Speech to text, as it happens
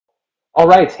All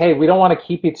right. Hey, we don't want to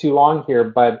keep you too long here,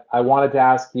 but I wanted to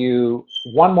ask you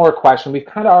one more question. We've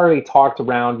kind of already talked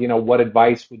around, what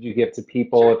advice would you give to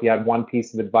people Sure. if you had one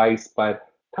piece of advice, but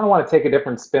kind of want to take a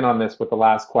different spin on this with the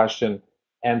last question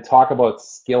and talk about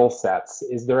skill sets.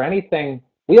 Is there anything,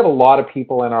 we have a lot of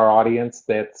people in our audience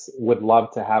that would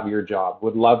love to have your job,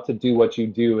 would love to do what you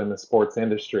do in the sports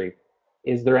industry.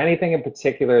 Is there anything in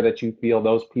particular that you feel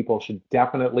those people should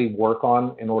definitely work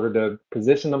on in order to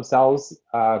position themselves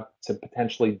to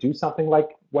potentially do something like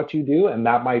what you do? And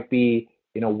that might be,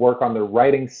 work on their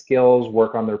writing skills,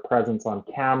 work on their presence on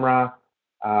camera,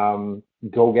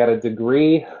 go get a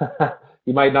degree.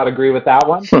 You might not agree with that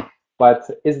one, but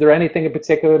is there anything in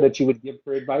particular that you would give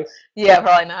for advice? Yeah,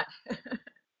 probably not.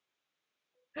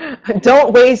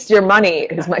 Don't waste your money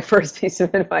is my first piece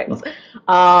of advice.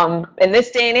 In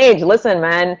this day and age, listen,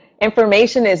 man,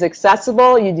 information is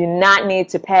accessible. You do not need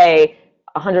to pay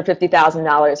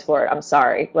 $150,000 for it. I'm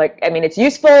sorry. Like, I mean, it's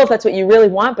useful if that's what you really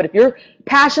want, but if your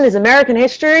passion is American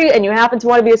history and you happen to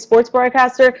want to be a sports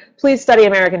broadcaster, please study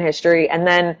American history and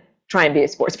then try and be a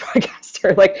sports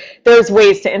broadcaster. Like, there's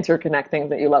ways to interconnect things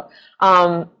that you love.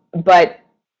 But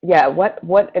yeah,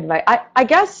 what advice? I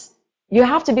guess you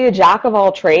have to be a jack of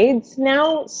all trades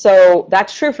now. So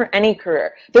that's true for any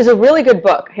career. There's a really good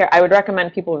book here. I would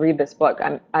recommend people read this book.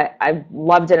 I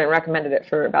loved it and recommended it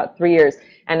for about 3 years.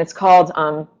 And it's called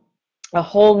A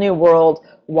Whole New World,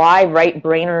 Why Right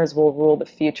Brainers Will Rule the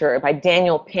Future by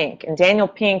Daniel Pink. And Daniel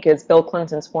Pink is Bill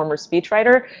Clinton's former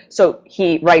speechwriter. So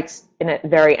he writes in a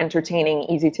very entertaining,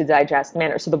 easy to digest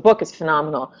manner. So the book is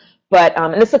phenomenal. But,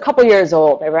 and it's a couple years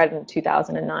old. I read it in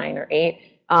 2009 or 8.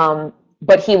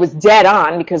 But he was dead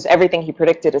on because everything he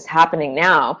predicted is happening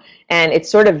now, and it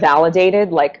sort of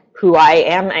validated like who I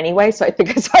am anyway. So I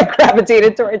think so I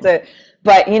gravitated towards it.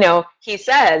 But he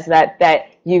says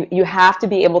that you have to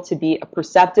be able to be a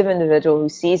perceptive individual who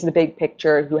sees the big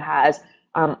picture, who has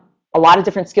a lot of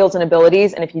different skills and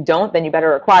abilities, and if you don't, then you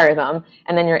better acquire them,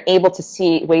 and then you're able to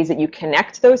see ways that you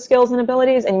connect those skills and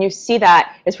abilities, and you see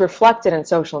that it's reflected in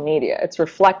social media. It's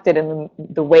reflected in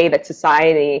the way that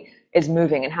society is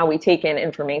moving and how we take in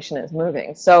information is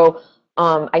moving. So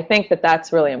I think that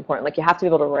that's really important. Like, you have to be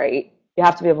able to write. You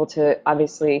have to be able to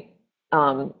obviously,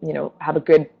 have a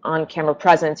good on-camera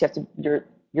presence. You have to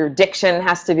your diction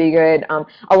has to be good.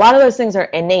 A lot of those things are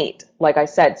innate, like I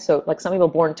said. So like some people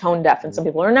are born tone deaf and some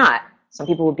people are not. Some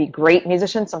people will be great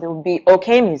musicians. Some people will be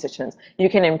okay musicians. You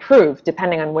can improve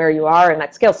depending on where you are in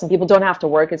that skill. Some people don't have to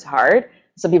work as hard.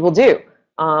 Some people do.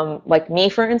 Like me,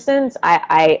 for instance,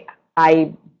 I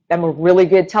am a really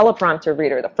good teleprompter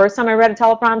reader. The first time I read a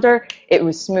teleprompter, it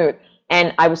was smooth.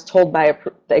 And I was told by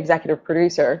the executive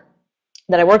producer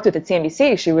that I worked with at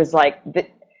CNBC, she was like,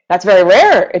 that's very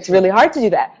rare. It's really hard to do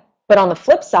that. But on the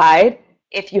flip side,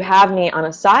 if you have me on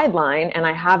a sideline and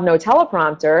I have no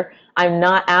teleprompter, I'm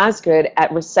not as good at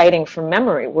reciting from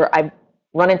memory, where I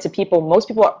run into people. Most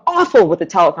people are awful with the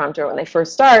teleprompter when they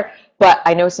first start, but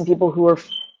I know some people who are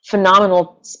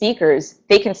phenomenal speakers.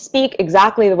 They can speak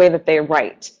exactly the way that they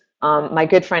write. My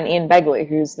good friend Ian Begley,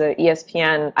 who's the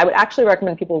ESPN, I would actually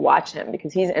recommend people watch him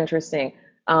because he's interesting.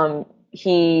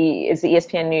 He is the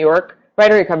ESPN New York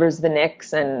writer. He covers the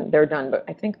Knicks, and they're done, but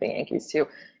I think the Yankees too.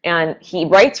 And he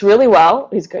writes really well.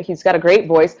 He's got a great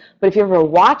voice. But if you ever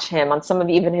watch him on some of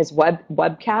even his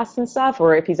webcasts and stuff,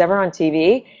 or if he's ever on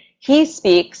TV, he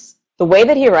speaks the way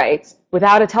that he writes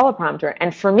without a teleprompter.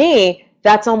 And for me,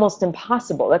 that's almost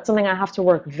impossible. That's something I have to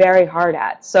work very hard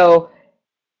at. So,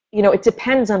 it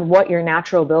depends on what your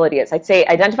natural ability is. I'd say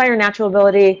identify your natural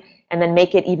ability and then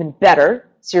make it even better.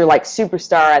 So you're like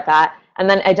superstar at that. And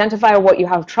then identify what you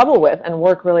have trouble with and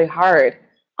work really hard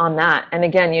on that. And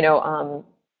again,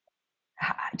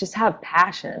 just have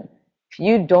passion. If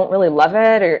you don't really love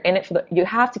it or you're in it you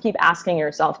have to keep asking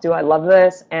yourself, do I love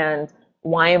this? And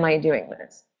why am I doing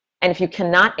this? And if you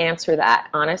cannot answer that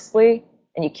honestly,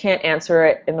 and you can't answer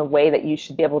it in the way that you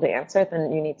should be able to answer it,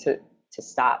 then you need to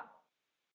stop.